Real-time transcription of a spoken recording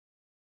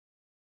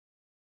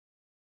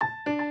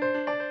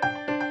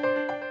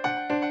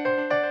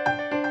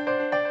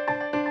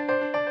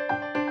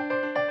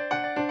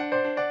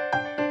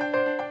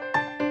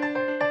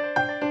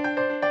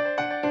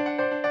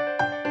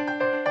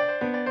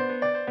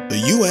The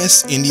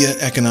U.S.-India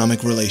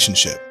economic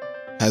relationship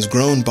has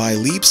grown by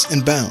leaps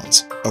and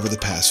bounds over the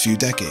past few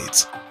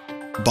decades.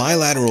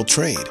 Bilateral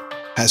trade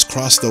has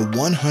crossed the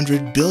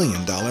 $100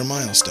 billion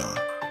milestone.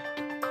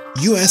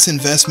 U.S.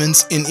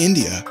 investments in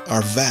India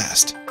are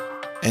vast,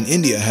 and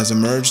India has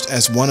emerged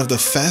as one of the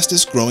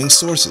fastest growing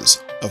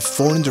sources of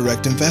foreign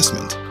direct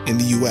investment in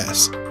the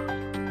U.S.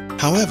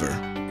 However,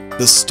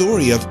 the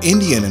story of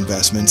Indian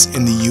investments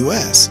in the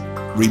U.S.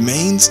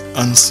 remains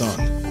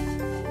unsung.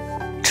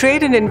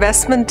 Trade and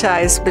investment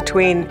ties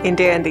between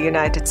India and the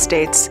United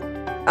States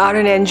are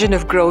an engine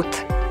of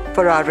growth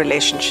for our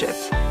relationship.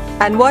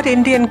 And what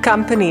Indian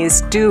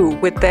companies do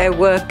with their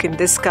work in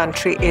this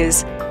country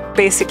is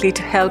basically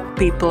to help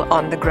people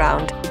on the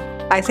ground.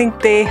 I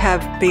think they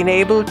have been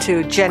able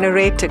to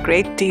generate a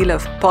great deal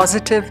of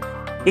positive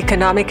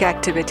economic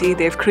activity.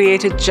 They've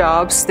created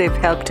jobs, they've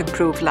helped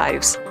improve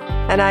lives.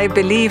 And I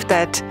believe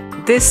that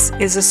this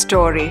is a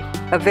story,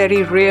 a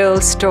very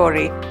real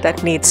story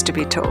that needs to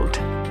be told.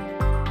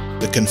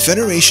 The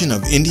Confederation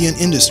of Indian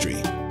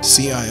Industry,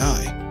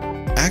 CII,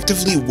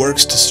 actively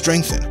works to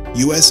strengthen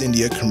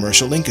U.S.-India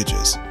commercial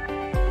linkages,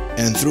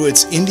 and through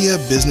its India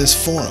Business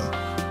Forum,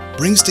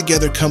 brings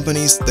together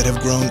companies that have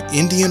grown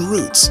Indian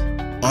roots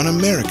on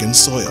American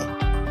soil.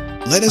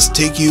 Let us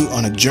take you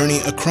on a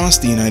journey across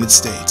the United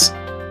States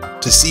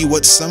to see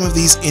what some of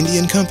these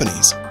Indian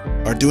companies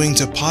are doing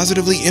to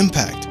positively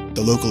impact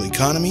the local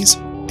economies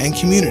and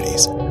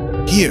communities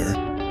here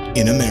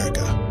in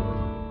America.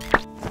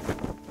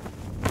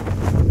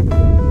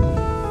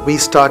 We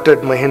started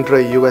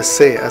Mahindra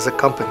USA as a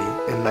company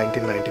in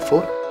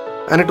 1994,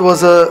 and it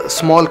was a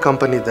small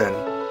company then.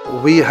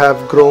 We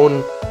have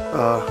grown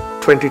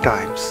 20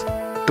 times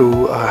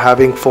to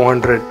having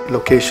 400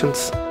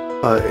 locations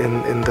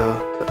in the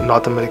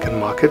North American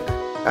market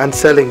and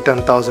selling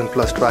 10,000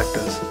 plus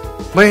tractors.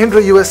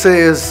 Mahindra USA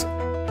is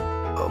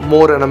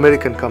more an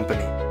American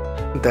company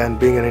than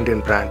being an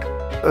Indian brand.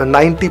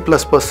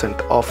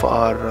 90+% of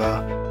our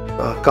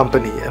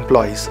company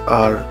employees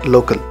are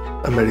local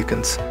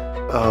Americans.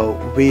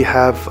 We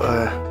have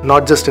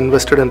not just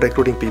invested in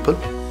recruiting people,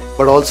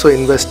 but also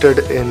invested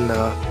in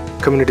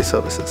community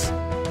services.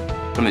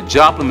 From the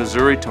Joplin,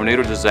 Missouri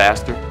tornado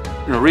disaster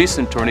and the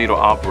recent tornado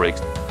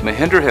outbreaks,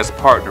 Mahindra has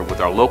partnered with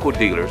our local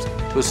dealers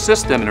to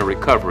assist them in their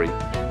recovery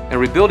and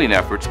rebuilding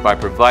efforts by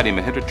providing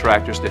Mahindra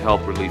tractors to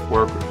help relief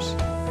workers.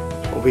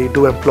 We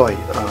do employ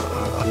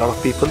a lot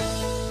of people,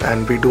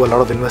 and we do a lot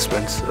of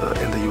investments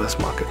in the US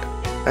market.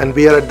 And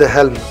we are at the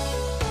helm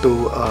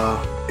to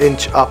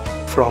inch up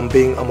from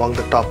being among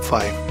the top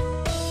 5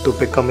 to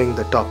becoming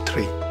the top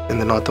 3 in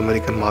the North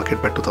American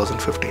market by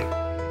 2015.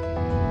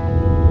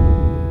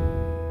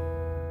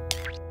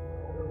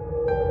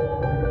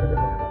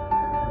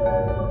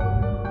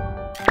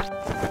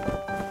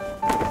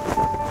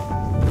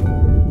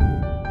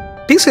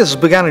 TCS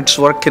began its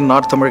work in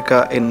North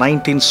America in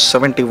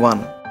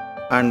 1971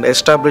 and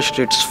established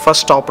its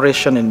first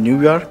operation in New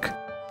York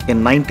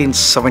in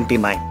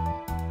 1979.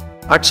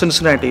 At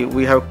Cincinnati,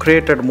 we have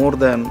created more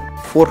than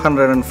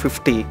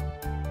 450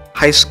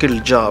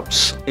 high-skilled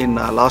jobs in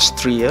the last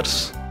 3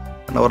 years,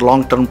 and our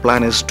long-term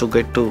plan is to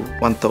get to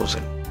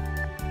 1,000.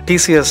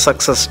 TCS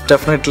success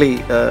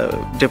definitely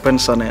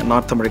depends on a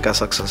North America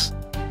success.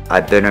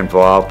 I've been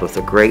involved with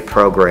a great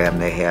program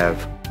they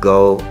have,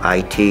 Go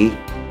IT,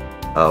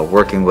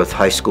 working with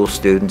high school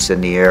students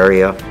in the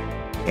area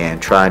and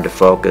trying to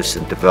focus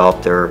and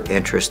develop their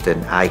interest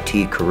in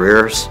IT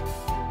careers.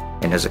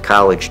 And as a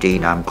college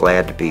dean, I'm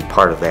glad to be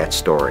part of that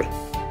story.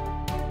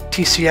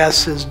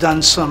 TCS has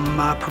done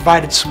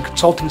provided some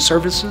consulting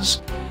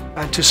services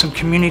to some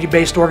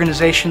community-based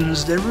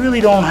organizations that really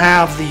don't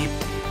have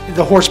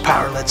the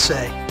horsepower, let's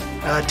say,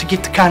 to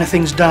get the kind of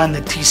things done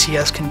that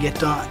TCS can get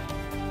done.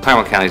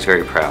 Pine County is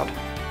very proud,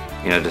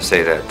 to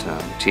say that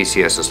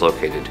TCS is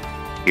located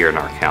here in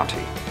our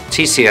county.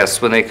 TCS,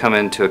 when they come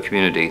into a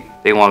community,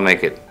 they want to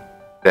make it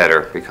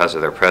better because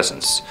of their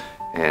presence,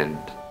 and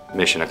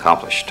mission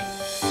accomplished.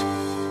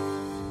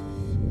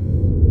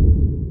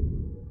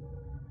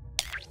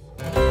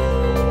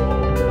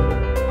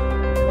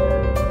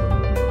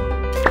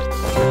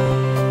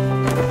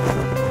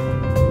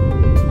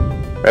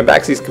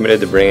 Ranbaxy is committed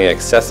to bringing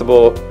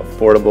accessible,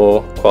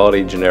 affordable,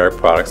 quality generic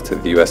products to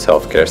the U.S.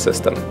 healthcare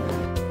system.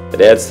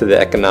 It adds to the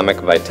economic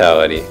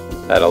vitality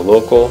at a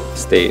local,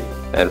 state,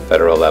 and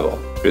federal level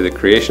through the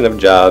creation of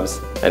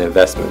jobs and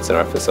investments in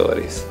our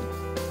facilities.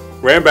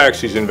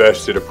 Ranbaxy's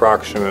invested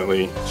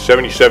approximately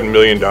 $77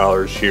 million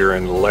here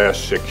in the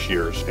last 6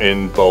 years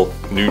in both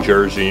New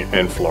Jersey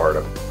and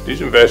Florida.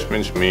 These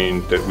investments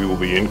mean that we will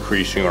be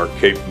increasing our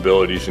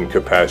capabilities and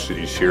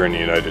capacities here in the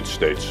United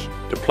States.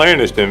 The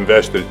plan is to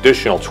invest an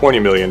additional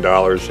 $20 million in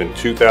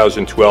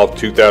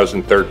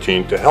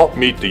 2012-2013 to help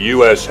meet the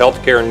U.S.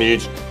 healthcare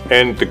needs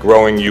and the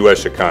growing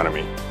U.S.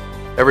 economy.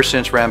 Ever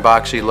since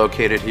Ranbaxy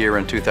located here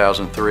in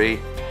 2003,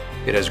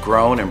 it has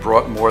grown and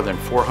brought more than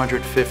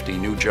 450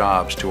 new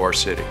jobs to our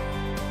city.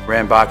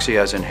 Ranbaxy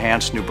has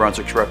enhanced New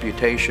Brunswick's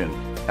reputation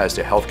as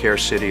the healthcare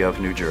city of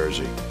New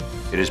Jersey.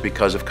 It is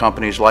because of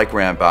companies like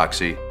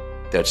Ranbaxy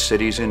that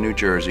cities in New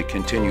Jersey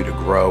continue to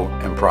grow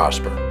and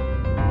prosper.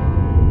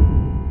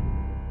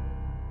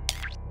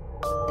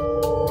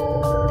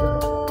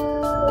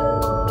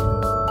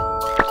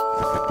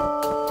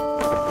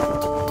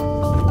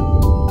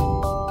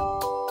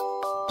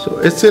 So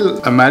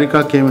HCL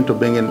America came into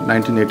being in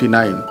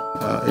 1989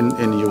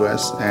 in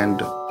US,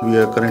 and we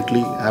are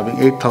currently having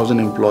 8,000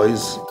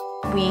 employees.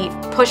 We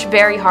push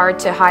very hard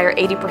to hire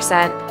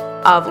 80%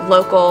 of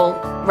local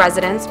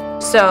residents.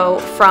 So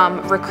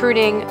from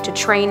recruiting to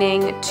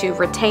training to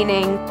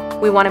retaining,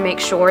 we want to make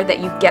sure that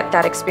you get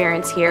that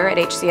experience here at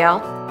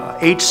HCL.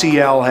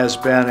 HCL has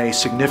been a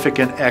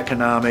significant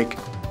economic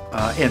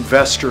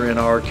investor in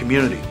our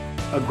community.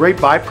 A great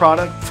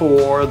byproduct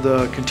for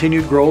the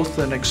continued growth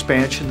and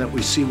expansion that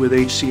we see with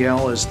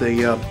HCL is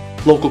the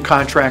local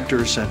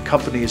contractors and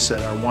companies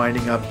that are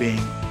winding up being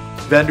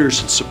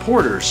vendors and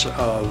supporters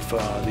of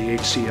the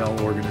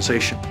HCL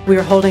organization. We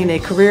are holding a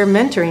career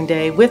mentoring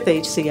day with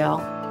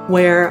HCL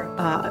where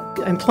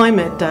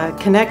employment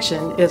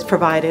connection is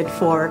provided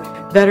for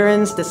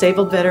veterans,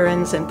 disabled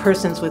veterans, and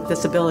persons with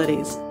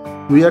disabilities.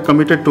 We are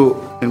committed to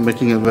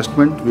making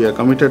investment. We are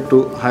committed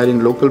to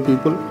hiring local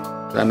people,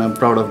 and I'm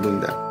proud of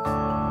doing that.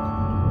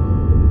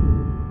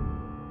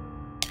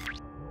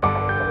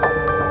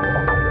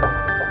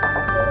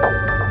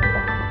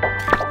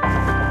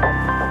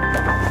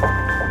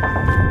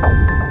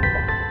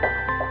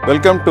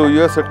 Welcome to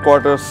US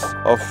headquarters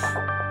of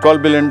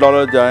 $12 billion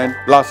giant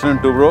Larsen &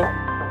 Toubro.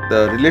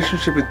 The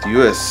relationship with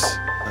US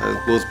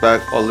goes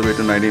back all the way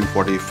to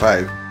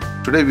 1945.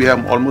 Today we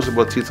have almost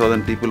about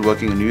 3,000 people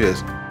working in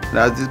US. And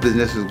as this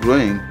business is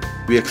growing,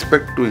 we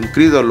expect to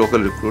increase our local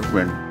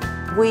recruitment.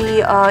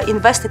 We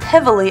invested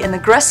heavily and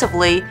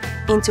aggressively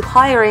into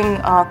hiring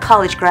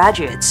college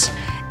graduates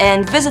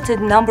and visited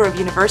a number of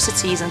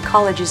universities and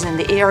colleges in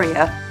the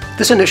area.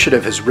 This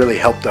initiative has really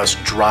helped us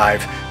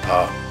drive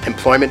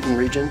employment in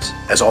regions,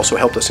 has also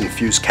helped us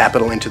infuse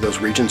capital into those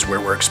regions where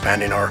we're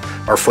expanding our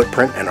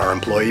footprint and our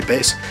employee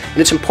base. And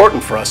it's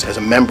important for us as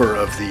a member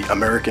of the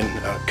American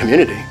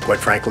community, quite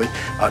frankly,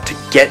 to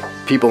get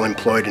people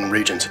employed in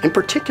regions, in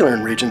particular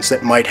in regions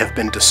that might have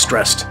been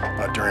distressed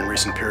during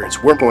recent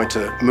periods. We're going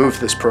to move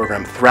this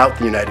program throughout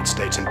the United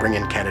States and bring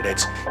in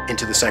candidates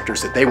into the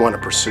sectors that they want to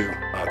pursue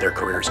their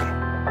careers in.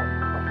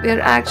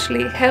 We're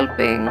actually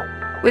helping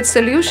with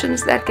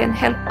solutions that can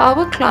help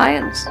our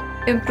clients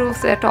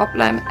improve their top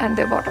line and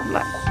their bottom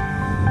line.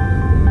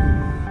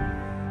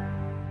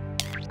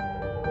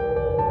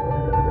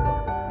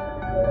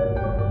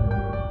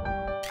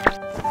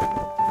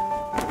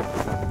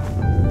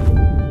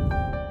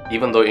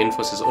 Even though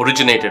Infosys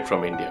originated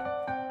from India,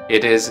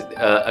 it is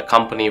a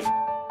company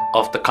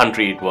of the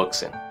country it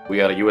works in. We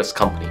are a US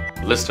company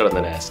listed on the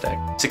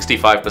NASDAQ.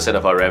 65%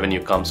 of our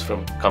revenue comes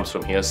from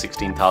here.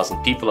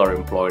 16,000 people are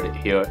employed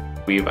here.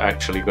 We're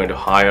actually going to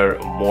hire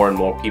more and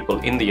more people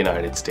in the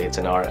United States,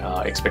 and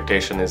our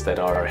expectation is that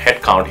our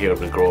headcount here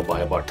will grow by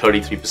about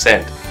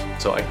 33%.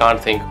 So I can't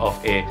think of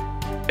a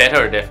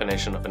better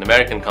definition of an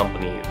American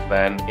company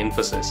than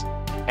Infosys.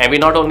 And we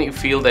not only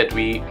feel that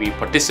we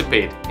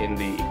participate in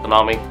the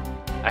economic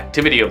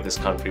activity of this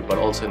country, but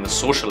also in the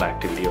social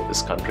activity of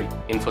this country.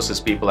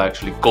 Infosys people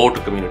actually go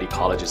to community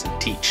colleges and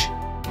teach.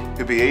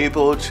 To be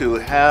able to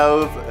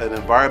have an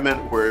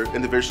environment where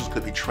individuals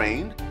could be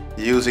trained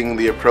using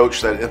the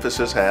approach that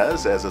Infosys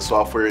has as a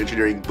software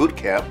engineering boot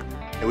camp,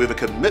 and we have a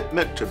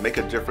commitment to make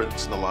a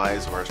difference in the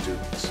lives of our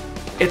students.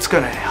 It's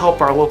going to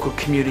help our local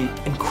community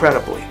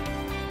incredibly.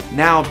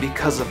 Now,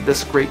 because of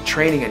this great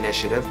training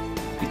initiative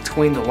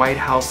between the White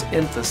House,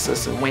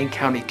 Infosys, and Wayne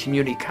County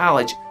Community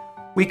College,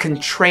 we can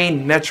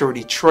train Metro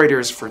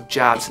Detroiters for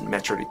jobs in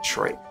Metro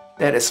Detroit.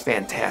 That is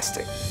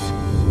fantastic.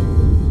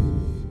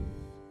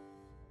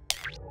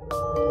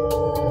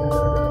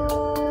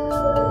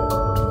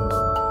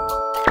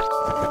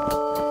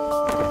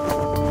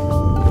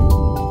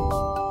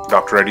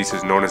 Dr. Reddy's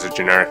is known as a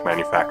generic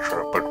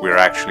manufacturer, but we're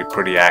actually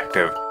pretty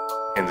active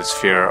in the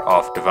sphere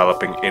of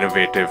developing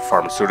innovative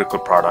pharmaceutical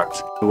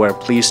products. We're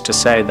pleased to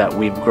say that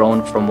we've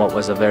grown from what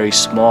was a very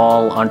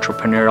small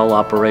entrepreneurial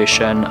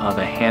operation of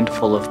a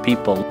handful of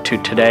people to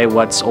today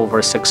what's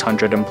over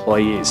 600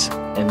 employees.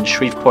 In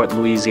Shreveport,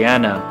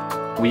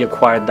 Louisiana, we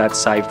acquired that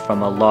site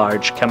from a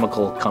large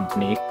chemical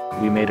company.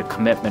 We made a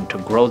commitment to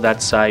grow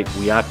that site.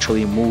 We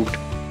actually moved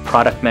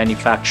product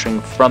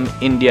manufacturing from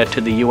India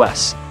to the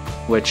US,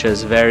 which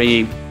is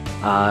very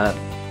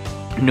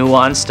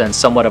nuanced and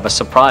somewhat of a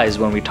surprise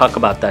when we talk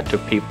about that to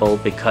people,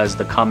 because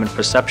the common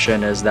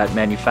perception is that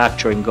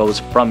manufacturing goes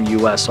from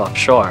US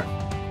offshore.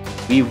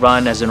 We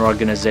run as an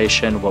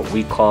organization what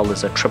we call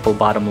is a triple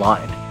bottom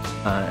line,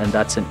 and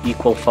that's an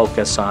equal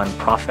focus on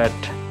profit,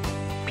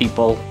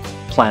 people,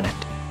 planet.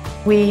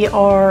 We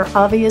are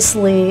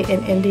obviously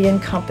an Indian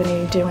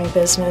company doing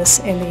business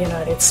in the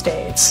United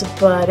States,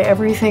 but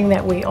everything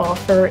that we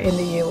offer in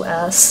the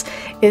US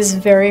is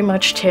very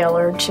much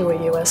tailored to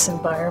a US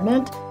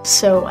environment.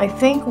 So I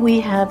think we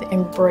have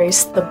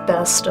embraced the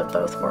best of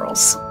both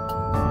worlds.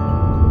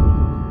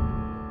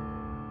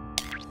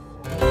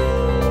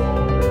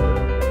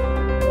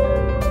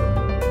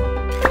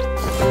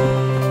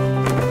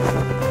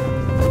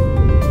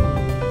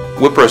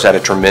 Wipro's had a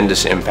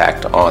tremendous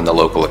impact on the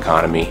local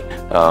economy.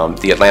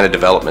 The Atlanta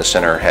Development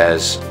Center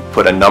has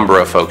put a number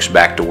of folks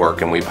back to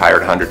work, and we've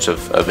hired hundreds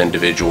of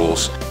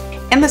individuals.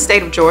 In the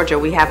state of Georgia,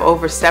 we have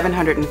over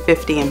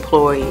 750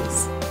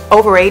 employees.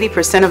 Over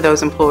 80% of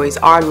those employees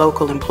are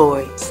local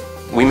employees.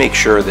 We make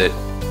sure that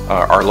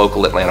our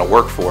local Atlanta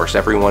workforce,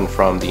 everyone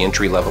from the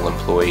entry-level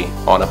employee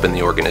on up in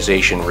the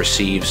organization,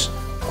 receives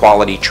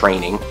quality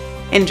training.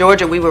 In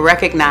Georgia, we were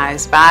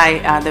recognized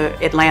by the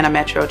Atlanta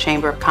Metro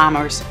Chamber of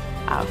Commerce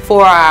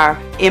for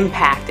our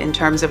impact in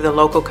terms of the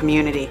local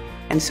community.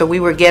 And so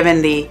we were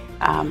given the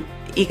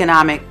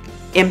Economic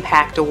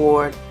Impact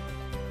Award.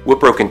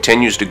 Wipro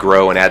continues to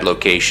grow and add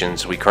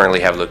locations. We currently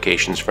have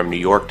locations from New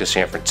York to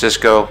San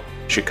Francisco,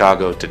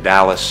 Chicago to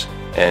Dallas,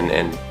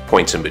 and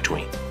points in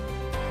between.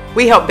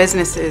 We help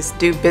businesses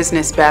do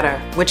business better,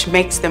 which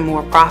makes them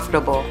more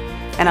profitable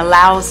and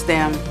allows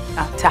them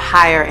to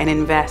hire and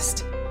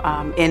invest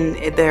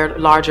in their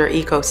larger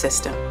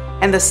ecosystem.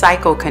 And the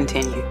cycle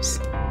continues.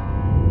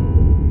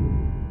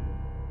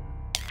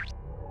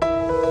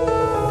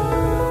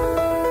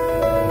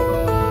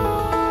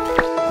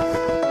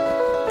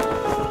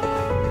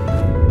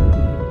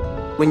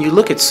 When you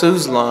look at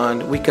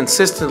Suzlon, we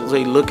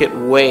consistently look at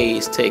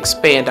ways to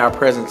expand our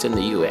presence in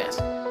the U.S.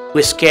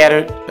 We're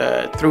scattered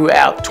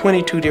throughout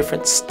 22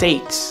 different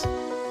states.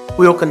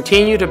 We'll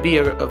continue to be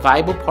a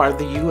viable part of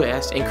the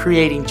U.S. in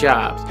creating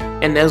jobs.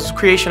 And there's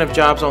creation of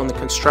jobs on the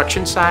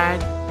construction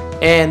side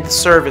and the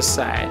service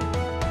side.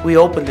 We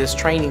opened this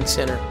training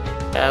center,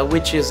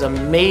 which is a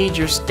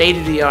major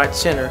state-of-the-art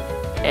center.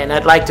 And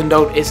I'd like to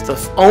note it's the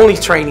only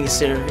training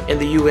center in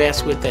the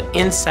U.S. with an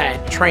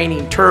inside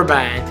training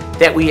turbine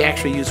that we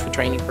actually use for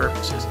training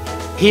purposes.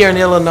 Here in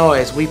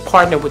Illinois, we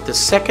partner with the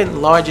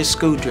second largest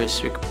school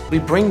district. We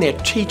bring their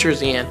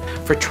teachers in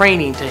for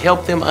training to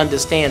help them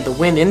understand the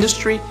wind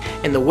industry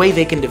and the way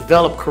they can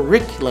develop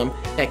curriculum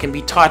that can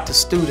be taught to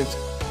students.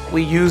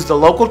 We use the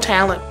local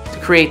talent to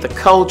create the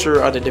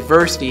culture or the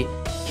diversity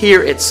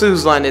here at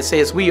Suzlon that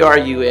says we are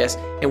U.S.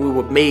 and we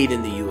were made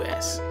in the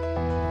U.S.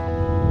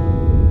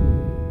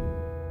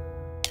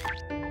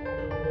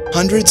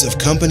 Hundreds of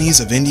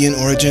companies of Indian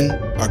origin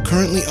are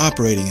currently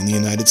operating in the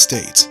United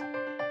States.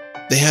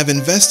 They have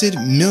invested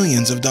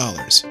millions of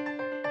dollars,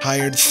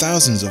 hired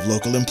thousands of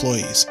local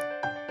employees,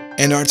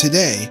 and are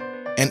today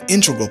an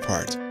integral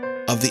part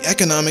of the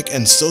economic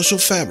and social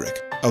fabric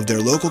of their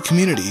local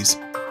communities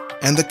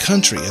and the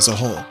country as a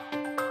whole.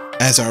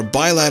 As our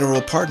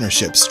bilateral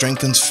partnership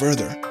strengthens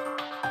further,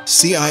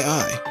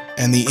 CII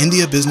and the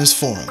India Business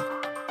Forum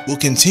will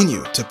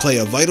continue to play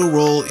a vital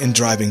role in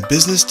driving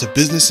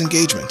business-to-business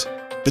engagement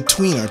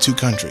between our two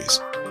countries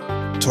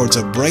towards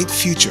a bright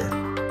future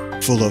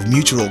full of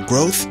mutual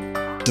growth,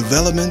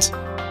 development,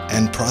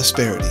 and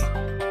prosperity.